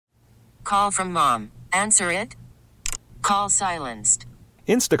Call from mom. Answer it. Call silenced.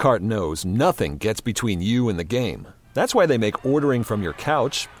 Instacart knows nothing gets between you and the game. That's why they make ordering from your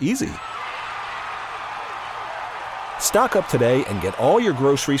couch easy. Stock up today and get all your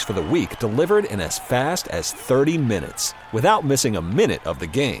groceries for the week delivered in as fast as 30 minutes without missing a minute of the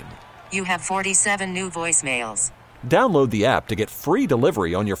game. You have 47 new voicemails. Download the app to get free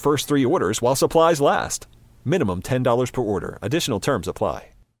delivery on your first 3 orders while supplies last. Minimum $10 per order. Additional terms apply.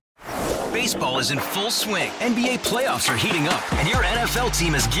 Baseball is in full swing. NBA playoffs are heating up, and your NFL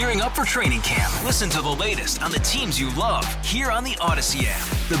team is gearing up for training camp. Listen to the latest on the teams you love here on the Odyssey app.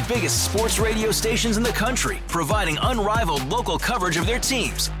 The biggest sports radio stations in the country, providing unrivaled local coverage of their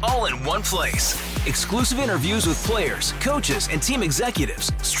teams, all in one place. Exclusive interviews with players, coaches, and team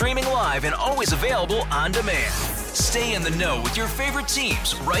executives, streaming live and always available on demand. Stay in the know with your favorite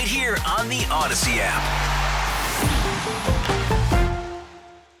teams right here on the Odyssey app.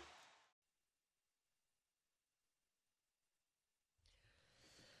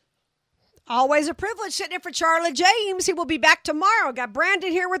 Always a privilege sitting in for Charlie James. He will be back tomorrow. Got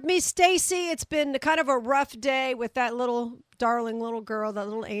Brandon here with me, Stacy. It's been kind of a rough day with that little darling little girl, that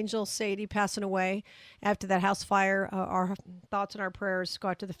little angel Sadie passing away after that house fire. Our thoughts and our prayers go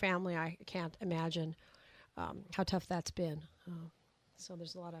out to the family. I can't imagine how tough that's been. So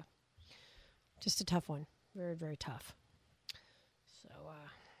there's a lot of, just a tough one. Very, very tough. So,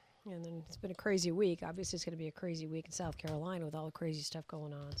 and then it's been a crazy week. Obviously, it's going to be a crazy week in South Carolina with all the crazy stuff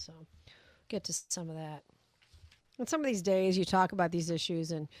going on. So get to some of that. And some of these days you talk about these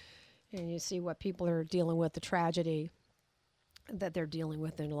issues and you see what people are dealing with, the tragedy that they're dealing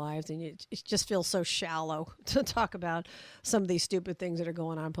with in their lives. And it just feels so shallow to talk about some of these stupid things that are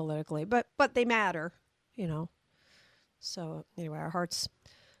going on politically. But they matter, you know. So anyway, our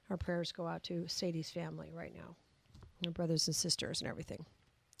prayers go out to Sadie's family right now, her brothers and sisters and everything.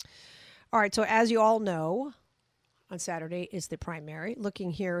 All right, so as you all know, on Saturday is the primary.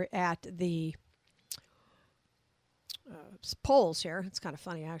 Looking here at the polls here. It's kind of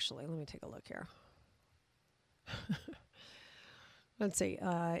funny, actually. Let me take a look here. Let's see.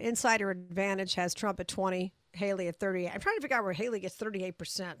 Insider Advantage has Trump at 20, Haley at 38. I'm trying to figure out where Haley gets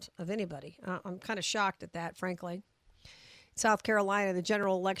 38% of anybody. I'm kind of shocked at that, frankly. South Carolina, the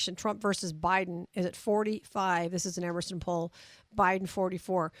general election, Trump versus Biden is at 45. This is an Emerson poll. Biden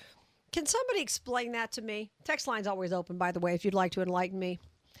 44. Can somebody explain that to me? Text line's always open, by the way, if you'd like to enlighten me.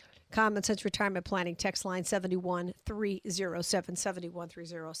 Common Sense Retirement Planning, text line 71307,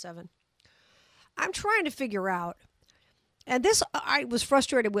 71307. I'm trying to figure out, and this I was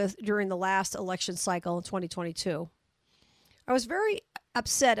frustrated with during the last election cycle in 2022. I was very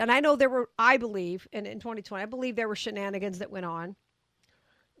upset, and I know there were, I believe, in 2020, I believe there were shenanigans that went on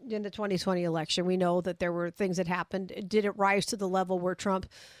in the 2020 election. We know that there were things that happened. Did it rise to the level where Trump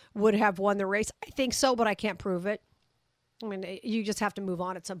would have won the race? I think so, but I can't prove it. I mean, you just have to move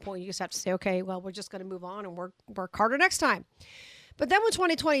on at some point. You just have to say, okay, well, we're just going to move on and work harder next time. But then when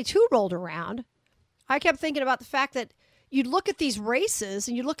 2022 rolled around, I kept thinking about the fact that you'd look at these races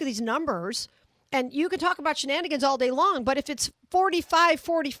and you look at these numbers, and you can talk about shenanigans all day long, but if it's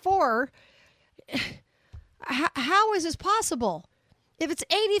 45-44, how is this possible? If it's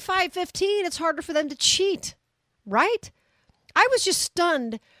 85-15, it's harder for them to cheat, right? I was just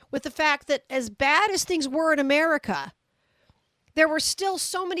stunned with the fact that as bad as things were in America, there were still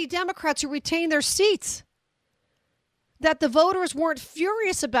so many Democrats who retained their seats, that the voters weren't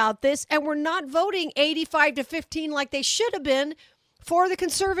furious about this and were not voting 85-15 like they should have been for the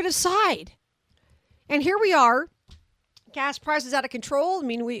conservative side. And here we are. Gas prices out of control. I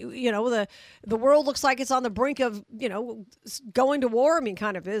mean, the world looks like it's on the brink of, going to war. I mean,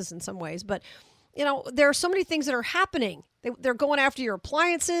 kind of is in some ways. But, there are so many things that are happening. They're going after your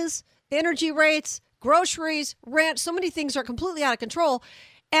appliances, energy rates, groceries, rent. So many things are completely out of control.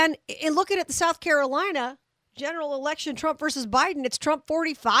 And in looking at the South Carolina general election, Trump versus Biden, it's Trump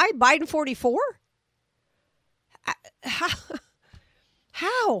 45, Biden 44.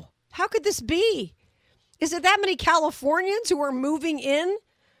 How? How could this be? Is it that many Californians who are moving in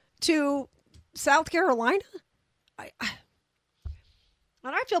to South Carolina? And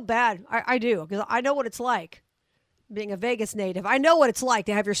I feel bad. I do, because I know what it's like being a Vegas native. I know what it's like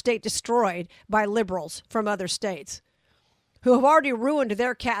to have your state destroyed by liberals from other states who have already ruined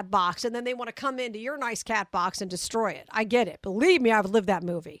their cat box, and then they want to come into your nice cat box and destroy it. I get it. Believe me, I've lived that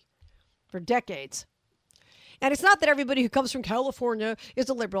movie for decades. And it's not that everybody who comes from California is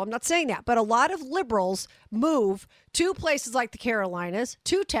a liberal. I'm not saying that. But a lot of liberals move to places like the Carolinas,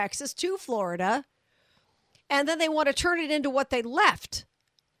 to Texas, to Florida, and then they want to turn it into what they left.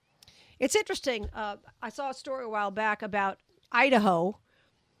 It's interesting. I saw a story a while back about Idaho.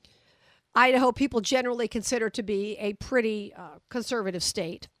 Idaho people generally consider to be a pretty conservative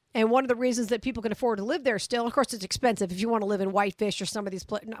state. And one of the reasons that people can afford to live there still, of course, it's expensive. If you want to live in Whitefish or some of these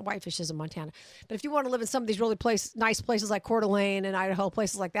not Whitefish is in Montana, but if you want to live in some of these really nice places like Coeur d'Alene and Idaho,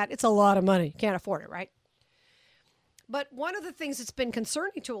 places like that, it's a lot of money. You can't afford it, right? But one of the things that's been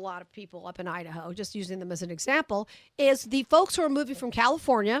concerning to a lot of people up in Idaho, just using them as an example, is the folks who are moving from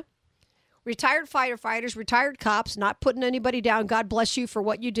California, retired firefighters, retired cops, not putting anybody down. God bless you for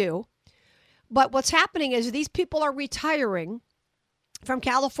what you do. But what's happening is these people are retiring from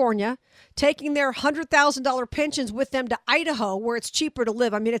California, taking their $100,000 pensions with them to Idaho, where it's cheaper to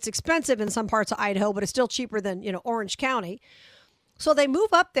live. I mean, it's expensive in some parts of Idaho, but it's still cheaper than, Orange County. So they move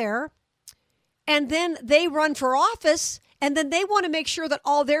up there, and then they run for office, and then they want to make sure that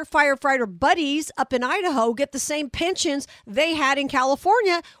all their firefighter buddies up in Idaho get the same pensions they had in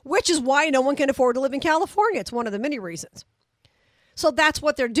California, which is why no one can afford to live in California. It's one of the many reasons. So that's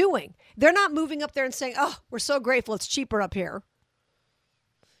what they're doing. They're not moving up there and saying, oh, we're so grateful it's cheaper up here.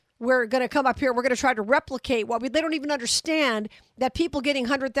 We're going to come up here. We're going to try to replicate they don't even understand that people getting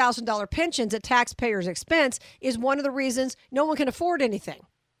 $100,000 pensions at taxpayers' expense is one of the reasons no one can afford anything,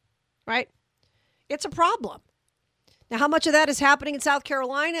 right? It's a problem. Now, how much of that is happening in South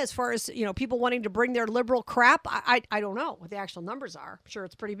Carolina as far as, people wanting to bring their liberal crap? I don't know what the actual numbers are. I'm sure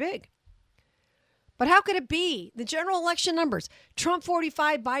it's pretty big. But how could it be? The general election numbers, Trump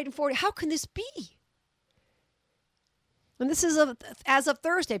 45, Biden 40. How can this be? And this is as of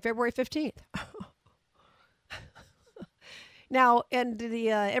Thursday, February 15th. Now, in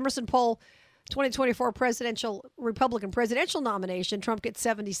the Emerson poll 2024 Republican presidential nomination, Trump gets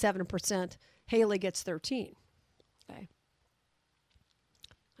 77%. Haley gets 13%. Okay.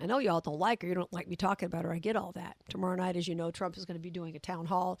 I know y'all don't like her. You don't like me talking about her. I get all that. Tomorrow night, as you know, Trump is going to be doing a town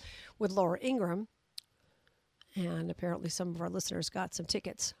hall with Laura Ingraham. And apparently some of our listeners got some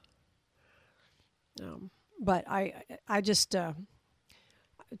tickets. But I just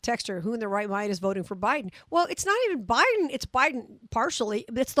text her, who in their right mind is voting for Biden? Well, it's not even Biden. It's Biden partially.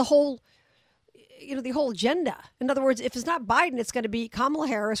 It's the whole, the whole agenda. In other words, if it's not Biden, it's going to be Kamala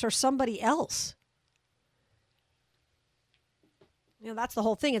Harris or somebody else. That's the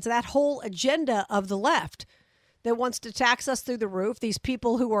whole thing. It's that whole agenda of the left that wants to tax us through the roof. These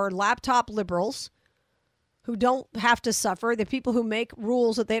people who are laptop liberals, who don't have to suffer, the people who make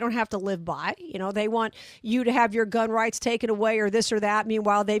rules that they don't have to live by. They want you to have your gun rights taken away or this or that.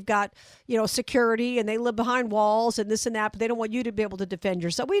 Meanwhile, they've got, security and they live behind walls and this and that, but they don't want you to be able to defend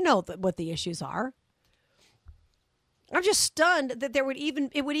yourself. We know what the issues are. I'm just stunned that it would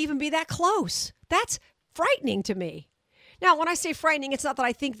even be that close. That's frightening to me. Now, when I say frightening, it's not that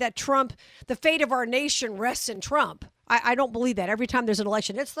I think that the fate of our nation rests in Trump. I don't believe that. Every time there's an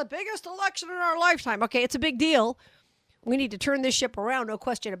election, it's the biggest election in our lifetime. Okay, it's a big deal. We need to turn this ship around, no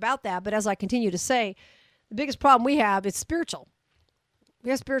question about that. But as I continue to say, the biggest problem we have is spiritual. We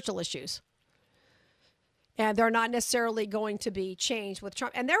have spiritual issues. And they're not necessarily going to be changed with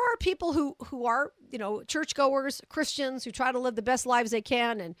Trump. And there are people who are, churchgoers, Christians, who try to live the best lives they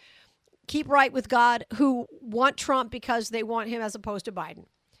can and keep right with God, who want Trump because they want him as opposed to Biden.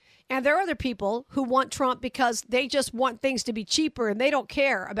 And there are other people who want Trump because they just want things to be cheaper and they don't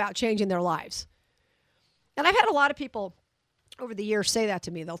care about changing their lives. And I've had a lot of people over the years say that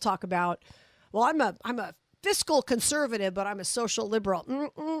to me. They'll talk about, well, I'm a fiscal conservative, but I'm a social liberal.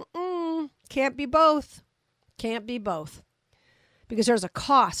 Can't be both. Can't be both. Because there's a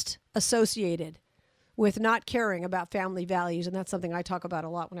cost associated with not caring about family values. And that's something I talk about a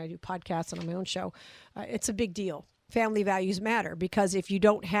lot when I do podcasts and on my own show. It's a big deal. Family values matter because if you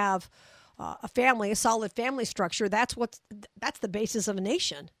don't have a solid family structure, that's the basis of a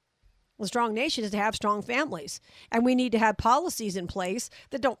nation. A strong nation is to have strong families. And we need to have policies in place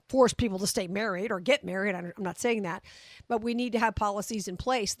that don't force people to stay married or get married. I'm not saying that. But we need to have policies in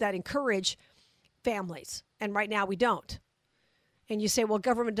place that encourage families. And right now we don't. And you say, well,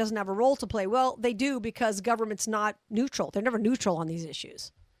 government doesn't have a role to play. Well, they do because government's not neutral. They're never neutral on these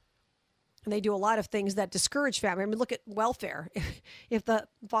issues. And they do a lot of things that discourage family. I mean, look at welfare. If the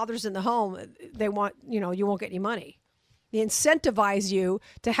father's in the home, they want, you won't get any money. They incentivize you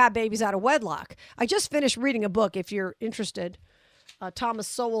to have babies out of wedlock. I just finished reading a book, if you're interested, Thomas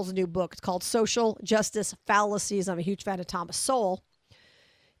Sowell's new book. It's called Social Justice Fallacies. I'm a huge fan of Thomas Sowell.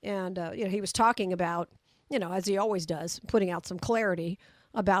 And, he was talking about, as he always does, putting out some clarity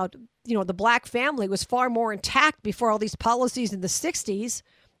about, the black family was far more intact before all these policies in the 60s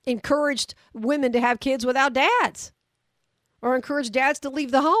encouraged women to have kids without dads or encouraged dads to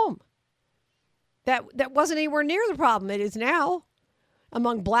leave the home. That wasn't anywhere near the problem it is now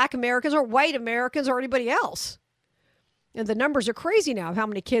among black Americans or white Americans or anybody else. And the numbers are crazy now of how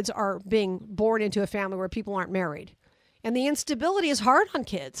many kids are being born into a family where people aren't married. And the instability is hard on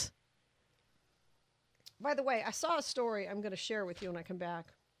kids. By the way, I saw a story I'm going to share with you when I come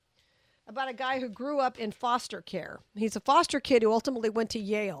back about a guy who grew up in foster care. He's a foster kid who ultimately went to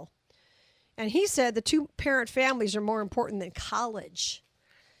Yale. And he said the two-parent families are more important than college.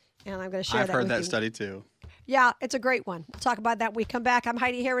 And I'm going to share that with you. I've heard that study too. Yeah, it's a great one. We'll talk about that when we come back. I'm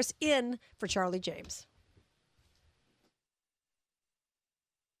Heidi Harris in for Charlie James.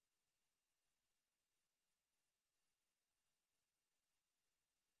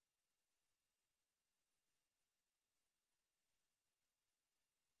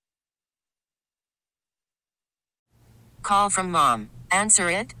 Call from mom.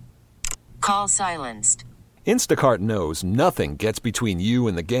 Answer it. Call silenced. Instacart knows nothing gets between you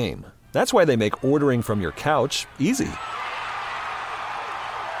and the game. That's why they make ordering from your couch easy.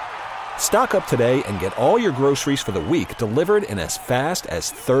 Stock up today and get all your groceries for the week delivered in as fast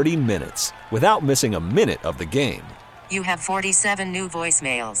as 30 minutes without missing a minute of the game. You have 47 new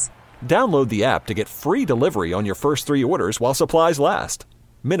voicemails. Download the app to get free delivery on your first 3 orders while supplies last.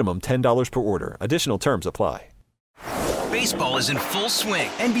 Minimum $10 per order. Additional terms apply. Baseball is in full swing.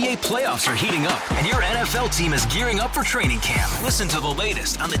 NBA playoffs are heating up, and your NFL team is gearing up for training camp. Listen to the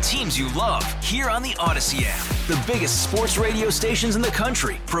latest on the teams you love here on the Odyssey app. The biggest sports radio stations in the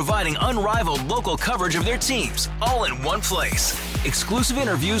country, providing unrivaled local coverage of their teams, all in one place. Exclusive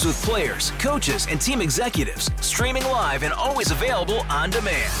interviews with players, coaches, and team executives, streaming live and always available on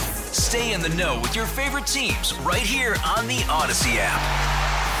demand. Stay in the know with your favorite teams right here on the Odyssey app.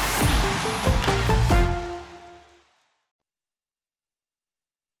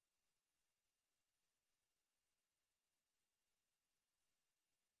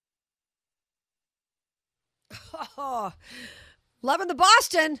 Oh, loving the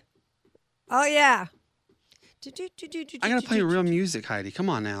Boston. Oh, yeah. I got to play real music, Heidi. Come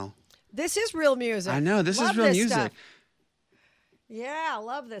on now. This is real music. I know. This love is real this music. Stuff. Yeah, I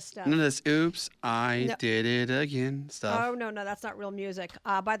love this stuff. None of this, oops, I did it again stuff. Oh, no, that's not real music.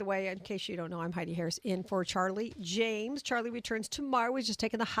 By the way, in case you don't know, I'm Heidi Harris in for Charlie James. Charlie returns tomorrow. He's just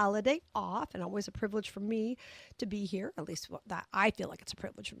taking the holiday off, and always a privilege for me to be here. At least that I feel like it's a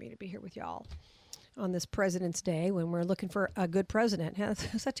privilege for me to be here with y'all on this President's Day when we're looking for a good president.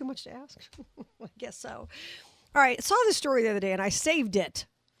 Is that too much to ask? I guess so. All right, I saw this story the other day, and I saved it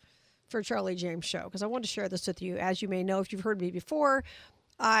for Charlie James Show because I wanted to share this with you. As you may know, if you've heard me before,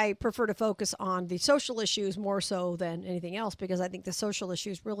 I prefer to focus on the social issues more so than anything else because I think the social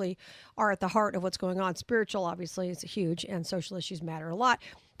issues really are at the heart of what's going on. Spiritual, obviously, is huge, and social issues matter a lot.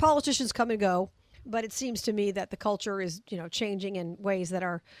 Politicians come and go, but it seems to me that the culture is, changing in ways that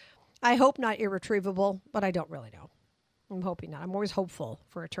are, I hope, not irretrievable, but I don't really know. I'm hoping not. I'm always hopeful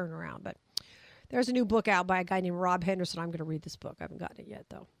for a turnaround. But there's a new book out by a guy named Rob Henderson. I'm going to read this book. I haven't gotten it yet,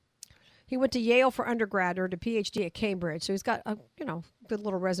 though. He went to Yale for undergrad, earned a PhD at Cambridge, so he's got a, good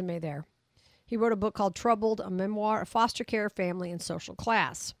little resume there. He wrote a book called Troubled, a memoir of foster care, family, and social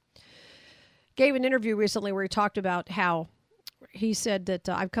class. Gave an interview recently where he talked about how he said that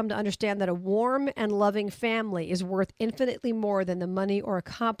I've come to understand that a warm and loving family is worth infinitely more than the money or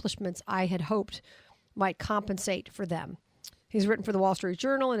accomplishments I had hoped might compensate for them. He's written for the Wall Street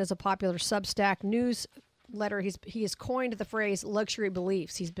Journal and is a popular Substack newsletter. He has coined the phrase luxury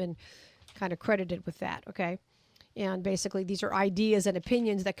beliefs. He's been kind of credited with that, okay? And basically, these are ideas and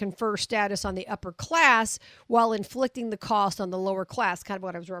opinions that confer status on the upper class while inflicting the cost on the lower class, kind of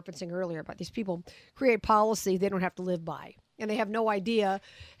what I was referencing earlier about these people create policy they don't have to live by. And they have no idea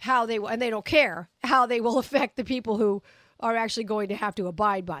how they will, and they don't care how they will affect the people who are actually going to have to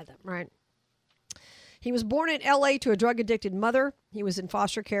abide by them, right? He was born in L.A. to a drug-addicted mother. He was in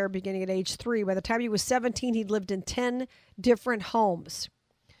foster care beginning at age 3. By the time he was 17, he'd lived in 10 different homes.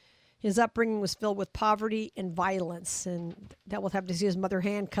 His upbringing was filled with poverty and violence, and that will have to see his mother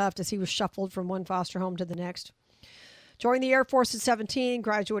handcuffed as he was shuffled from one foster home to the next. Joined the Air Force at 17,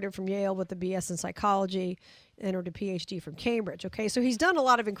 graduated from Yale with a BS in psychology, entered a PhD from Cambridge. Okay, so he's done a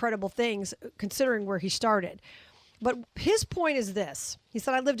lot of incredible things considering where he started. But his point is this. He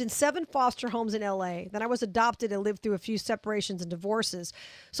said, I lived in 7 foster homes in L.A. Then I was adopted and lived through a few separations and divorces.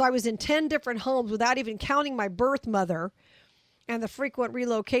 So I was in 10 different homes without even counting my birth mother and the frequent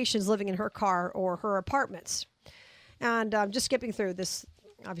relocations living in her car or her apartments. And just skipping through this,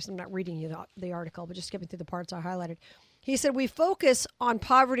 obviously I'm not reading you the article, but just skipping through the parts I highlighted. He said, we focus on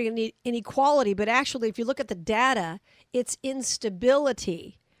poverty and inequality, but actually if you look at the data, it's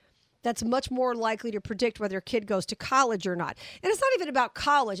instability that's much more likely to predict whether a kid goes to college or not. And it's not even about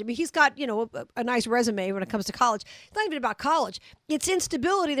college. I mean, he's got, a nice resume when it comes to college. It's not even about college. It's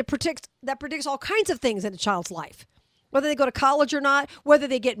instability that predicts all kinds of things in a child's life. whether they go to college or not, whether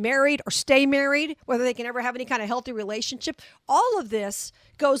they get married or stay married, whether they can ever have any kind of healthy relationship. All of this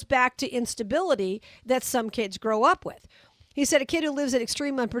goes back to instability that some kids grow up with. He said a kid who lives in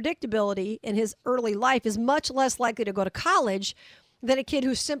extreme unpredictability in his early life is much less likely to go to college than a kid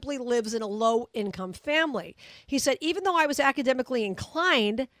who simply lives in a low-income family. He said, even though I was academically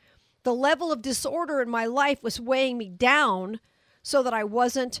inclined, the level of disorder in my life was weighing me down so that I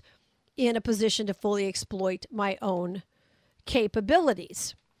wasn't in a position to fully exploit my own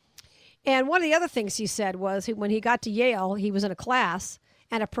capabilities. And one of the other things he said was when he got to Yale, he was in a class,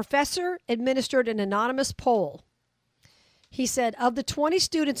 and a professor administered an anonymous poll. He said, of the 20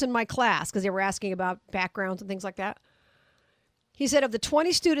 students in my class, because they were asking about backgrounds and things like that, he said, of the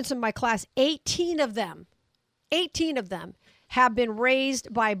 20 students in my class, 18 of them have been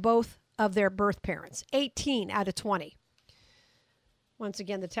raised by both of their birth parents. 18 out of 20. Once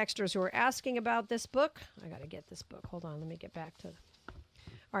again, the texters who are asking about this book, I got to get this book. Hold on, let me get back to.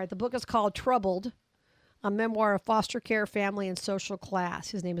 All right, the book is called Troubled, a memoir of foster care, family, and social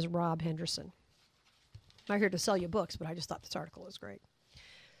class. His name is Rob Henderson. I'm not here to sell you books, but I just thought this article was great.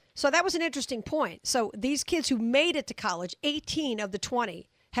 So that was an interesting point. So these kids who made it to college, 18 of the 20,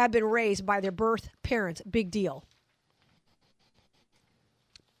 have been raised by their birth parents. Big deal.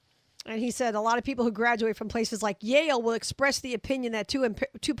 And he said a lot of people who graduate from places like Yale will express the opinion that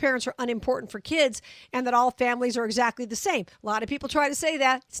two parents are unimportant for kids and that all families are exactly the same. A lot of people try to say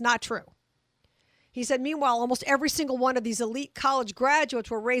that. It's not true. He said, meanwhile, almost every single one of these elite college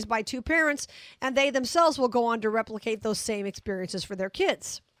graduates were raised by two parents, and they themselves will go on to replicate those same experiences for their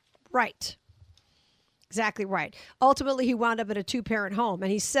kids. Right. Exactly right. Ultimately, he wound up in a two-parent home,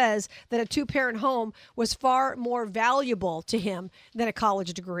 and he says that a two-parent home was far more valuable to him than a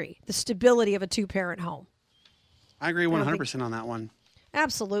college degree, the stability of a two-parent home. I agree 100% on that one.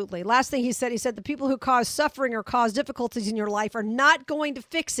 Absolutely. Last thing he said the people who cause suffering or cause difficulties in your life are not going to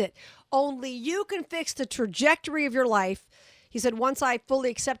fix it. Only you can fix the trajectory of your life. He said, once I fully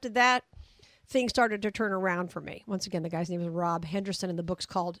accepted that, things started to turn around for me. Once again, the guy's name is Rob Henderson, and the book's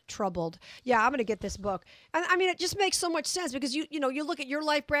called Troubled. Yeah, I'm going to get this book. And I mean, it just makes so much sense because you look at your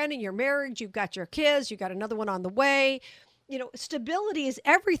life, Brandon, you're married, you've got your kids, you got another one on the way. Stability is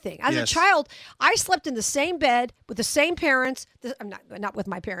everything. As a child, I slept in the same bed with the same parents. I'm not with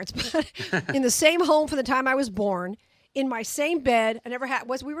my parents, but in the same home from the time I was born, in my same bed.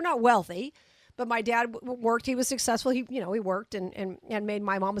 We were not wealthy, but my dad worked. He was successful. He worked and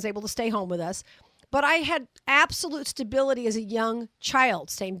my mom was able to stay home with us. But I had absolute stability as a young child.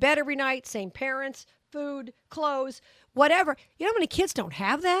 Same bed every night, same parents, food, clothes, whatever. You know how many kids don't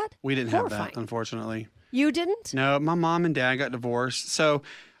have that? We didn't have that, unfortunately. You didn't? No, my mom and dad got divorced. So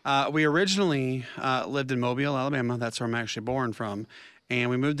we originally lived in Mobile, Alabama. That's where I'm actually born from. And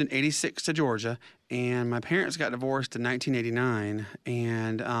we moved in 86 to Georgia. And my parents got divorced in 1989.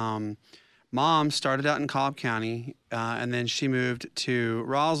 And mom started out in Cobb County. And then she moved to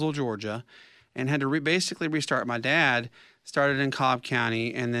Roswell, Georgia, and had to basically restart. My dad started in Cobb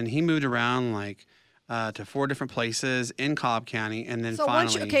County. And then he moved around to 4 different places in Cobb County, and then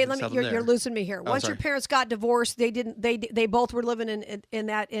finally you're losing me here. Once your parents got divorced, they both were living in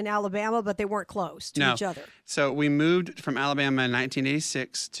Alabama, but they weren't close to each other. So we moved from Alabama in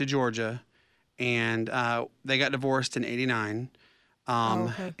 1986 to Georgia, and they got divorced in 89.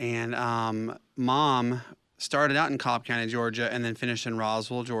 And mom started out in Cobb County, Georgia, and then finished in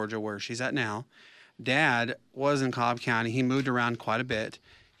Roswell, Georgia, where she's at now. Dad was in Cobb County. He moved around quite a bit.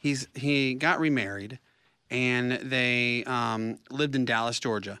 He got remarried, and they lived in Dallas,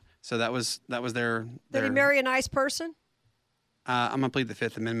 Georgia. So that was their. Did he marry a nice person? I'm gonna plead the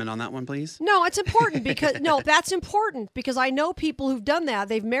Fifth Amendment on that one, please. No, it's important because that's important because I know people who've done that.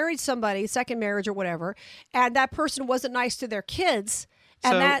 They've married somebody, second marriage or whatever, and that person wasn't nice to their kids,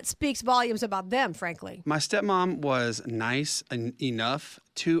 and that speaks volumes about them, frankly. My stepmom was nice enough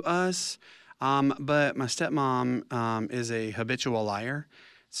to us, but my stepmom is a habitual liar.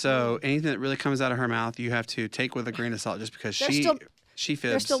 So anything that really comes out of her mouth, you have to take with a grain of salt, just because she fibs.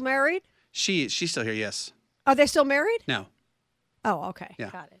 They're still married? She's still here, yes. Are they still married? No. Oh, okay. Yeah.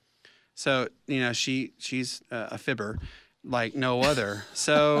 Got it. So she's a fibber like no other.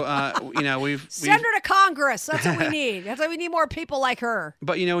 So we've send her to Congress. That's what we need. That's why we need more people like her.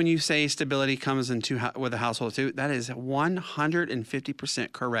 But when you say stability comes with a household too, that is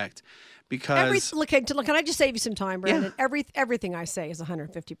 150% correct. because Look, can I just save you some time, Brandon? Yeah. Everything I say is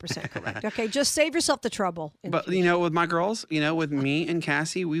 150% correct. Okay, just save yourself the trouble. But with my girls, with me and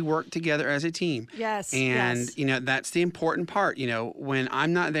Cassie, we work together as a team. Yes. And that's the important part. When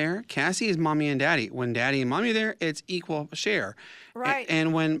I'm not there, Cassie is mommy and daddy. When daddy and mommy are there, it's equal share. Right.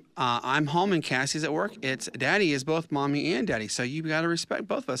 And when I'm home and Cassie's at work, it's daddy is both mommy and daddy. So you've got to respect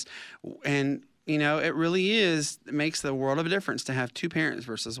both of us. And it really it makes the world of a difference to have two parents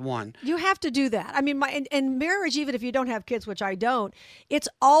versus one. You have to do that. I mean, in marriage, even if you don't have kids, which I don't, it's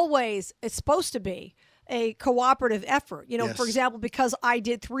supposed to be a cooperative effort. Yes. For example, because I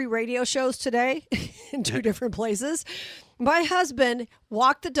did 3 radio shows today in 2 different places, my husband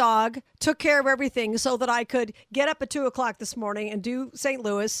walked the dog, took care of everything so that I could get up at 2:00 this morning and do St.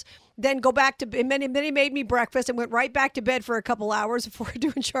 Louis, then go back to bed. Then he made me breakfast and went right back to bed for a couple hours before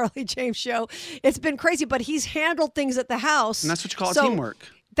doing Charlie James' show. It's been crazy, but he's handled things at the house. And that's what you call teamwork.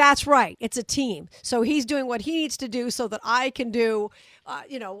 That's right. It's a team. So he's doing what he needs to do so that I can do,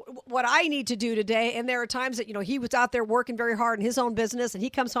 what I need to do today. And there are times that, he was out there working very hard in his own business and he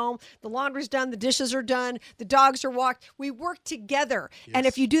comes home, the laundry's done, the dishes are done, the dogs are walked. We work together. Yes. And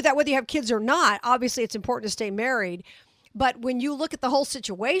if you do that, whether you have kids or not, obviously it's important to stay married. But when you look at the whole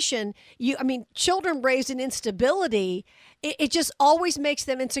situation, children raised in instability, it just always makes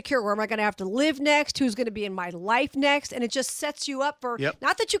them insecure. Where am I going to have to live next? Who's going to be in my life next? And it just sets you up for,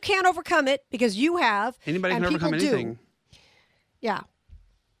 not that you can't overcome it, because you have. Anybody can overcome anything. Yeah.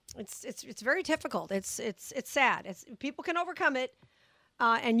 It's very difficult. It's sad. People can overcome it,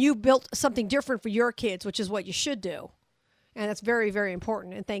 and you built something different for your kids, which is what you should do. And that's very, very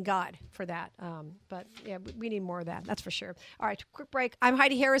important, and thank God for that. But, yeah, we need more of that. That's for sure. All right, quick break. I'm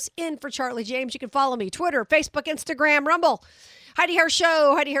Heidi Harris, in for Charlie James. You can follow me, Twitter, Facebook, Instagram, Rumble. Heidi Harris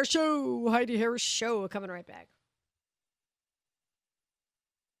Show, Heidi Harris Show, Heidi Harris Show. Coming right back.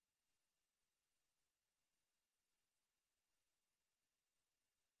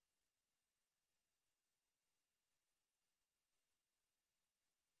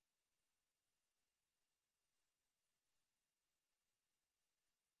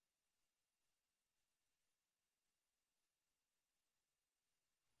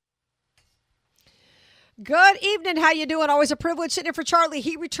 Good evening. How you doing? Always a privilege sitting in for Charlie.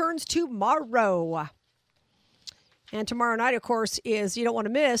 He returns tomorrow. And tomorrow night, of course, is, you don't want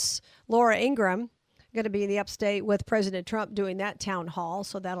to miss, Laura Ingraham, going to be in the upstate with President Trump doing that town hall.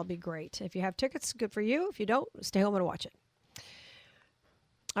 So that'll be great. If you have tickets, good for you. If you don't, stay home and watch it.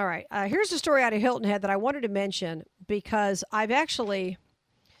 All right. Here's a story out of Hilton Head that I wanted to mention because I've actually,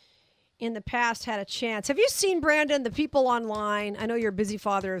 in the past, had a chance. Have you seen, Brandon, the people online? I know you're a busy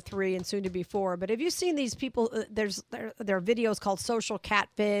father of 3 and soon to be 4, but have you seen these people? There are videos called social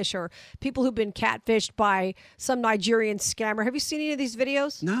catfish, or people who've been catfished by some Nigerian scammer. Have you seen any of these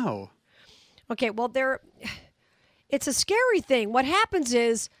videos? No. Okay, well, it's a scary thing. What happens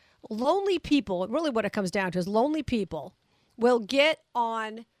is lonely people, really what it comes down to is lonely people will get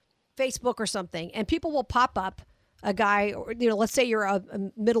on Facebook or something, and people will pop up a guy, or, let's say you're a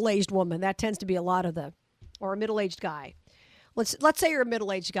middle-aged woman. That tends to be a lot of or a middle-aged guy. Let's say you're a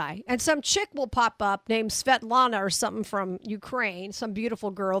middle-aged guy, and some chick will pop up named Svetlana or something from Ukraine, some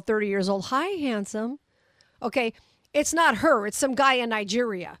beautiful girl, 30 years old. Hi, handsome. Okay, it's not her. It's some guy in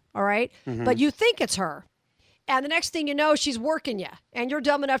Nigeria, all right? Mm-hmm. But you think it's her. And the next thing you know, she's working you, and you're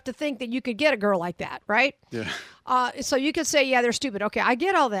dumb enough to think that you could get a girl like that, right? Yeah. So you could say, yeah, they're stupid. Okay, I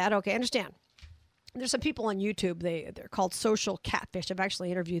get all that. Okay, I understand. There's some people on YouTube, they're called social catfish. I've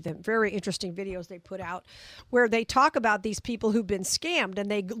actually interviewed them. Very interesting videos they put out where they talk about these people who've been scammed, and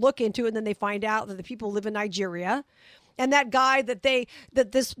they look into it, and then they find out that the people live in Nigeria. And that guy that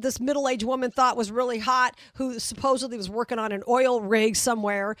this middle-aged woman thought was really hot, who supposedly was working on an oil rig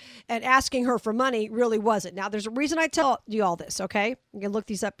somewhere and asking her for money, really wasn't. Now, there's a reason I tell you all this, okay? You can look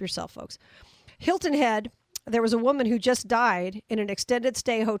these up yourself, folks. Hilton Head, there was a woman who just died in an extended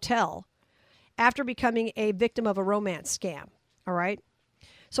stay hotel after becoming a victim of a romance scam, all right?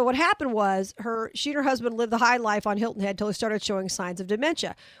 So what happened was she and her husband lived the high life on Hilton Head until he started showing signs of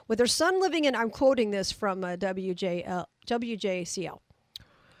dementia. With her son living in, I'm quoting this from WJCL.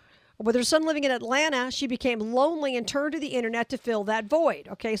 With her son living in Atlanta, she became lonely and turned to the internet to fill that void.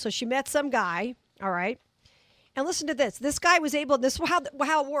 Okay, so she met some guy, all right? And listen to this. This guy was able, this is how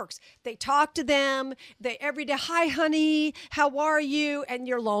it works. They talk to them. They every day, hi, honey, how are you? And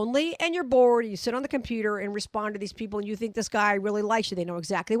you're lonely and you're bored. You sit on the computer and respond to these people, and you think this guy really likes you. They know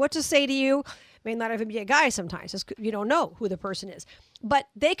exactly what to say to you. May not even be a guy sometimes. You don't know who the person is. But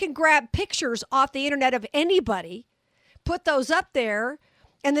they can grab pictures off the internet of anybody, put those up there,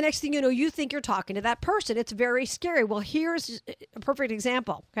 and the next thing you know, you think you're talking to that person. It's very scary. Well, here's a perfect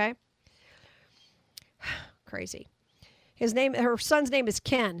example, okay? Crazy. Her son's name is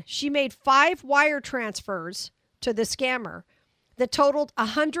Ken. She made 5 wire transfers to the scammer that totaled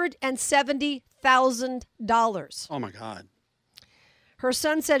 $170,000. Oh, my God. Her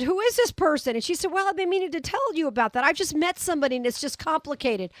son said, "Who is this person?" And she said, "Well, I've been meaning to tell you about that. I've just met somebody and it's just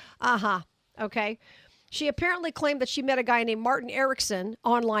complicated." Okay. She apparently claimed that she met a guy named Martin Erickson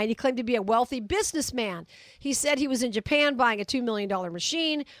online. He claimed to be a wealthy businessman. He said he was in Japan buying a $2 million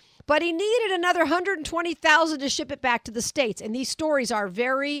machine, but he needed another $120,000 to ship it back to the States. And these stories are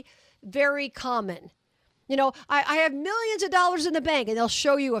very, very common. You know, I have millions of dollars in the bank, and they'll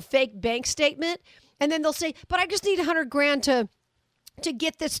show you a fake bank statement, and then they'll say, "But I just need $100,000 to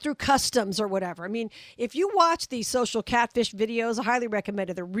get this through customs or whatever." I mean, if you watch these social catfish videos, I highly recommend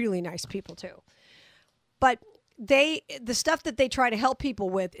it. They're really nice people too. But the stuff that they try to help people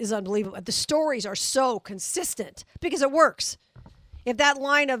with is unbelievable. The stories are so consistent because it works. If that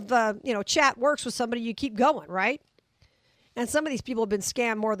line of chat works with somebody, you keep going, right? And some of these people have been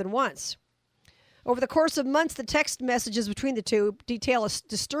scammed more than once. Over the course of months, the text messages between the two detail a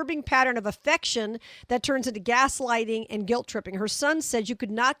disturbing pattern of affection that turns into gaslighting and guilt tripping. Her son said you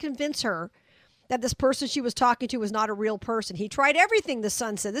could not convince her that this person she was talking to was not a real person. He tried everything, the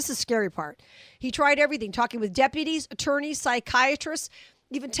son said. This is the scary part. He tried everything, talking with deputies, attorneys, psychiatrists,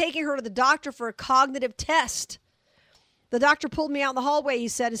 even taking her to the doctor for a cognitive test. The doctor pulled me out in the hallway, he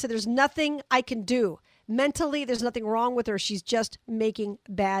said, and said, "There's nothing I can do. Mentally, there's nothing wrong with her. She's just making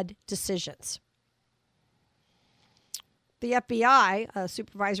bad decisions." The FBI, a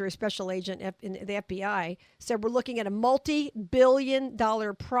supervisory special agent in the FBI, said, "We're looking at a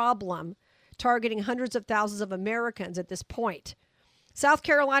multi-billion-dollar problem targeting hundreds of thousands of Americans at this point." South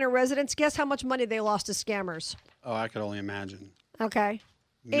Carolina residents, guess how much money they lost to scammers? Oh, I could only imagine. Okay.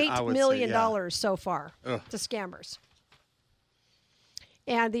 $8 million so far to scammers.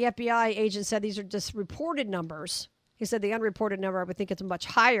 And the FBI agent said these are just reported numbers. He said the unreported number, I would think it's much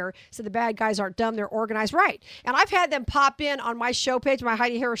higher. He said the bad guys aren't dumb, they're organized. Right. And I've had them pop in on my show page, my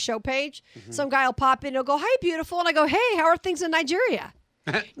Heidi Harris show page. Mm-hmm. Some guy will pop in and he'll go, "Hey, beautiful." And I go, "Hey, how are things in Nigeria?"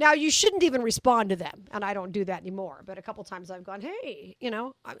 Now, you shouldn't even respond to them. And I don't do that anymore. But a couple times I've gone, "Hey,"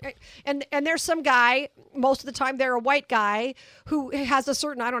 and there's some guy, most of the time they're a white guy who has a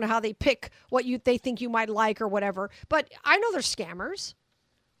certain, I don't know how they pick what they think you might like or whatever. But I know they're scammers.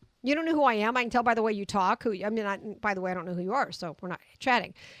 You don't know who I am. I can tell by the way you talk. By the way, I don't know who you are, so we're not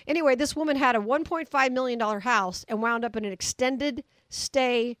chatting. Anyway, this woman had a $1.5 million house and wound up in an extended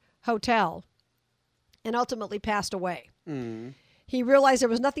stay hotel and ultimately passed away. Mm. He realized there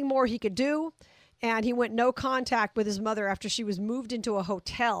was nothing more he could do, and he went no contact with his mother after she was moved into a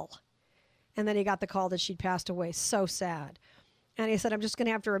hotel. And then he got the call that she'd passed away. So sad. And he said, "I'm just going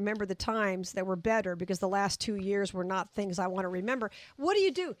to have to remember the times that were better because the last 2 years were not things I want to remember." What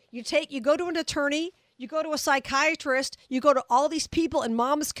do? You go to an attorney, you go to a psychiatrist, you go to all these people, and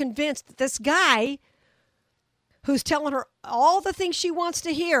mom is convinced that this guy who's telling her all the things she wants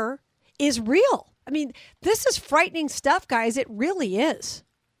to hear is real. I mean, this is frightening stuff, guys. It really is.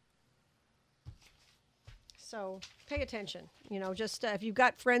 So pay attention. Just if you've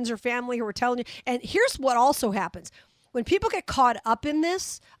got friends or family who are telling you. And here's what also happens. When people get caught up in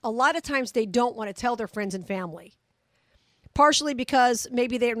this, a lot of times they don't want to tell their friends and family. Partially because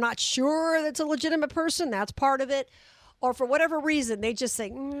maybe they're not sure that's a legitimate person. That's part of it. Or for whatever reason, they just say, "I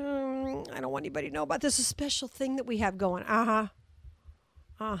don't want anybody to know about this special thing that we have going."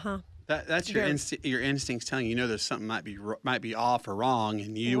 That's your instincts telling you, there's something might be off or wrong,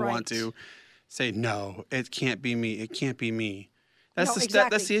 and you want to say, "No, it can't be me. It can't be me." That's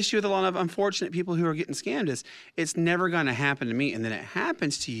the issue with a lot of unfortunate people who are getting scammed is it's never going to happen to me, and then it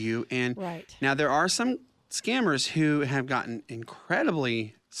happens to you. And now there are some scammers who have gotten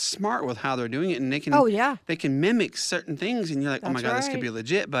incredibly smart with how they're doing it, and they can mimic certain things, and you're like, "Oh my God, this could be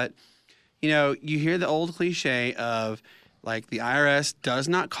legit." But you hear the old cliche of like the IRS does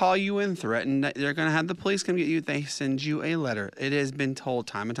not call you and threaten that they're going to have the police come get you. They send you a letter. It has been told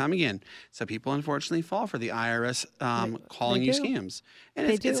time and time again. So people unfortunately fall for the IRS calling you scams. And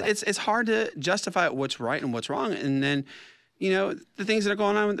it's hard to justify what's right and what's wrong. And then, the things that are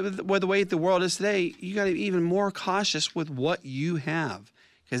going on with the way the world is today, you got to be even more cautious with what you have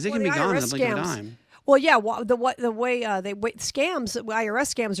because it can be gone in the blink of a dime. Well, yeah, the way scams,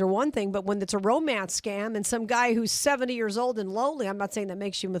 IRS scams are one thing, but when it's a romance scam and some guy who's 70 years old and lonely, I'm not saying that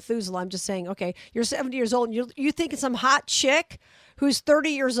makes you Methuselah. I'm just saying, okay, you're 70 years old and you think some hot chick who's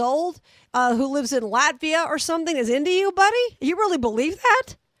 30 years old who lives in Latvia or something is into you, buddy? You really believe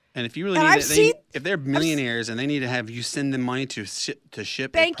that? And if you really need if they're millionaires and they need to have you send them money to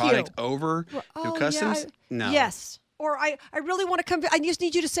ship a product over through customs, no. Yes. Or I really want to come. I just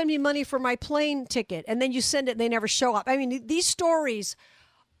need you to send me money for my plane ticket. And then you send it and they never show up. I mean, these stories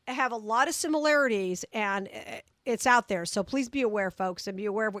have a lot of similarities and it's out there. So please be aware, folks, and be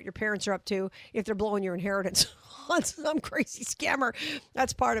aware of what your parents are up to if they're blowing your inheritance on some crazy scammer.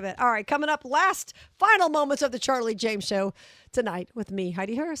 That's part of it. All right, coming up, final moments of the Charlie James Show tonight with me,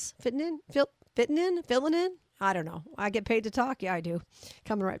 Heidi Harris. Filling in? I don't know. I get paid to talk? Yeah, I do.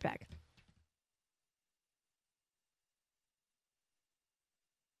 Coming right back.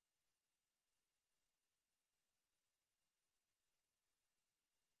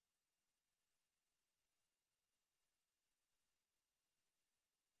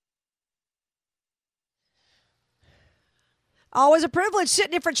 Always a privilege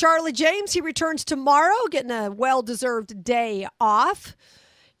sitting in for Charlie James. He returns tomorrow, getting a well-deserved day off.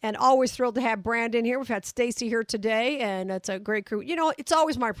 And always thrilled to have Brandon here. We've had Stacy here today, and it's a great crew. You know, it's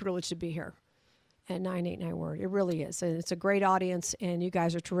always my privilege to be here at 989 Word. It really is. And it's a great audience, and you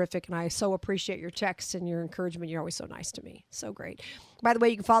guys are terrific. And I so appreciate your texts and your encouragement. You're always so nice to me. So great. By the way,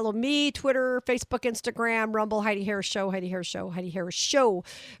 you can follow me, Twitter, Facebook, Instagram, Rumble, Heidi Harris Show, Heidi Harris Show, Heidi Harris Show.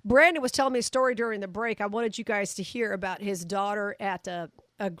 Brandon was telling me a story during the break. I wanted you guys to hear about his daughter at a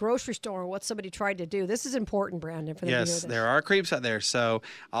grocery store and what somebody tried to do. This is important, Brandon, for them to hear this. Yes, there are creeps out there. So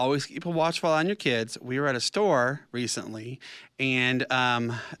always keep a watchful eye on your kids. We were at a store recently, and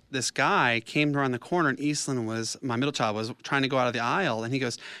this guy came around the corner, and Eastlyn my middle child, was trying to go out of the aisle, and he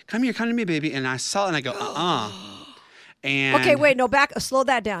goes, come here, come to me, baby. And I saw it, and I go, And okay, wait, no, slow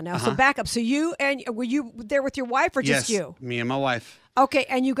that down now. So back up. So were you there with your wife or just you? Me and my wife. Okay,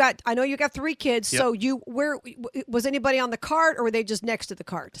 and I know you got 3 kids. Yep. So where was anybody on the cart, or were they just next to the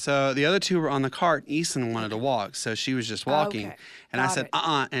cart? So the other 2 were on the cart. Easton wanted to walk, so she was just walking. Okay. And I said,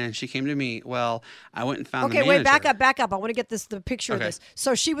 and she came to me. Well, I went and found the manager. Okay, wait, back up. I want to get the picture of this.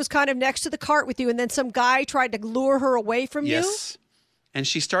 So she was kind of next to the cart with you, and then some guy tried to lure her away from you? Yes. And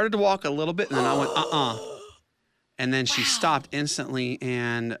she started to walk a little bit, and then I went, And then she stopped instantly,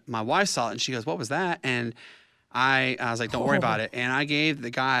 and my wife saw it, and she goes, what was that? And I was like, don't worry about it. And I gave the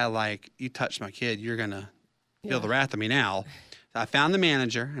guy, like, you touched my kid, you're going to feel the wrath of me now. So I found the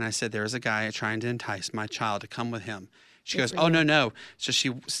manager, and I said, there's a guy trying to entice my child to come with him. She goes, oh, no. So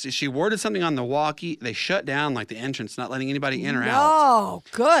she worded something on the walkie. They shut down, like, the entrance, not letting anybody in or out. Oh,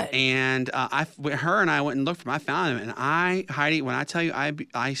 good. And her and I went and looked for him. I found him. And Heidi, when I tell you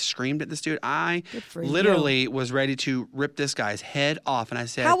I screamed at this dude, I literally was ready to rip this guy's head off. And I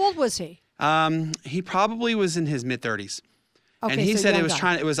said, how old was he? He probably was in his mid-30s. Okay, and he said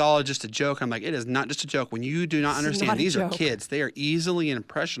it was all just a joke. I'm like, it is not just a joke. When you do not understand, these are kids. They are easily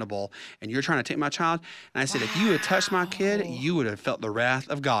impressionable, and you're trying to take my child. And I said, if you had touched my kid, you would have felt the wrath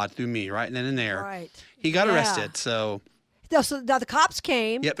of God through me right then and there. Right. He got arrested, so. So now the cops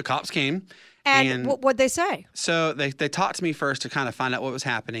came. Yep, the cops came. And what'd they say? So they talked to me first to kind of find out what was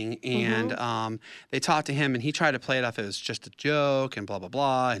happening. And they talked to him, and he tried to play it off as just a joke and blah, blah,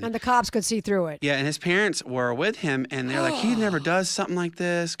 blah. And the cops could see through it. Yeah, and his parents were with him, and they're like, he never does something like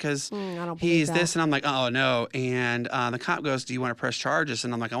this because he's this. And I'm like, oh, no. And the cop goes, do you want to press charges?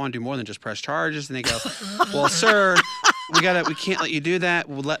 And I'm like, I want to do more than just press charges. And they go, well, sir, we can't let you do that.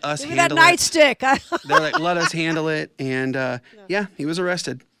 We'll let us handle it. That nightstick. They're like, let us handle it. And he was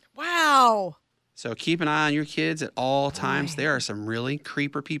arrested. Wow. So keep an eye on your kids at all times. There are some really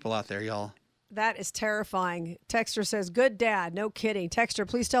creeper people out there, y'all. That is terrifying. Texter says, good dad. No kidding. Texter,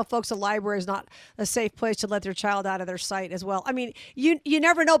 please tell folks a library is not a safe place to let their child out of their sight as well. I mean, you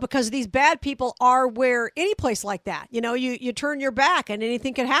never know because these bad people are where any place like that. You know, you turn your back and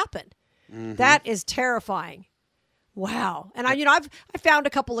anything can happen. Mm-hmm. That is terrifying. Wow. And I found a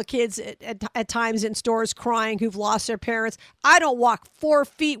couple of kids at times in stores crying who've lost their parents. I don't walk 4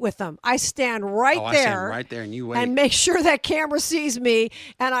 feet with them. I stand right there. I stand right there and you wait. And make sure that camera sees me.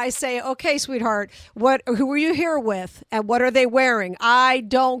 And I say, okay, sweetheart, who were you here with? And what are they wearing? I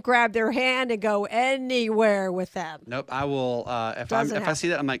don't grab their hand and go anywhere with them. Nope. I will, if I see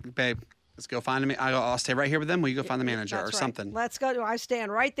that, I'm like, babe, let's go find them. I'll stay right here with them. Will you go find the manager something? Let's go. I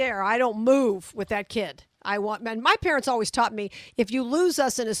stand right there. I don't move with that kid. My parents always taught me, if you lose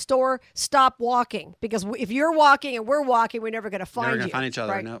us in a store, stop walking. Because if you're walking and we're walking, we're never going to find you. Never going to find each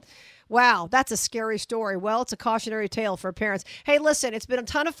other, right? Nope. Wow, that's a scary story. Well, it's a cautionary tale for parents. Hey, listen, it's been a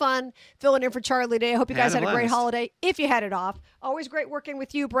ton of fun filling in for Charlie today. I hope you guys had a great holiday. If you had it off. Always great working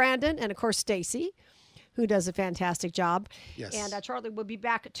with you, Brandon, and, of course, Stacy, who does a fantastic job. Yes. And Charlie will be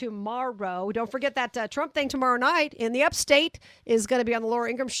back tomorrow. Don't forget that Trump thing tomorrow night in the Upstate is going to be on the Laura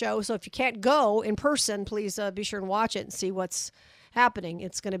Ingraham Show. So if you can't go in person, please be sure and watch it and see what's happening.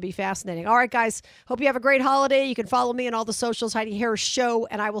 It's going to be fascinating. All right, guys. Hope you have a great holiday. You can follow me on all the socials, Heidi Harris Show,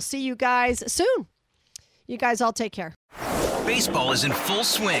 and I will see you guys soon. You guys all take care. Baseball is in full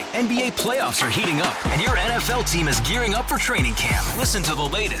swing. NBA playoffs are heating up, and your NFL team is gearing up for training camp. Listen to the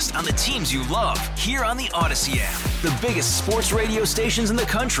latest on the teams you love here on the Odyssey app. The biggest sports radio stations in the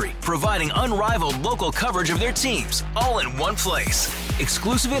country, providing unrivaled local coverage of their teams, all in one place.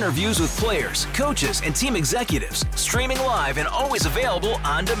 Exclusive interviews with players, coaches, and team executives, streaming live and always available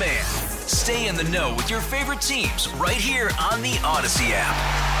on demand. Stay in the know with your favorite teams right here on the Odyssey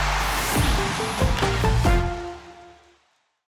app.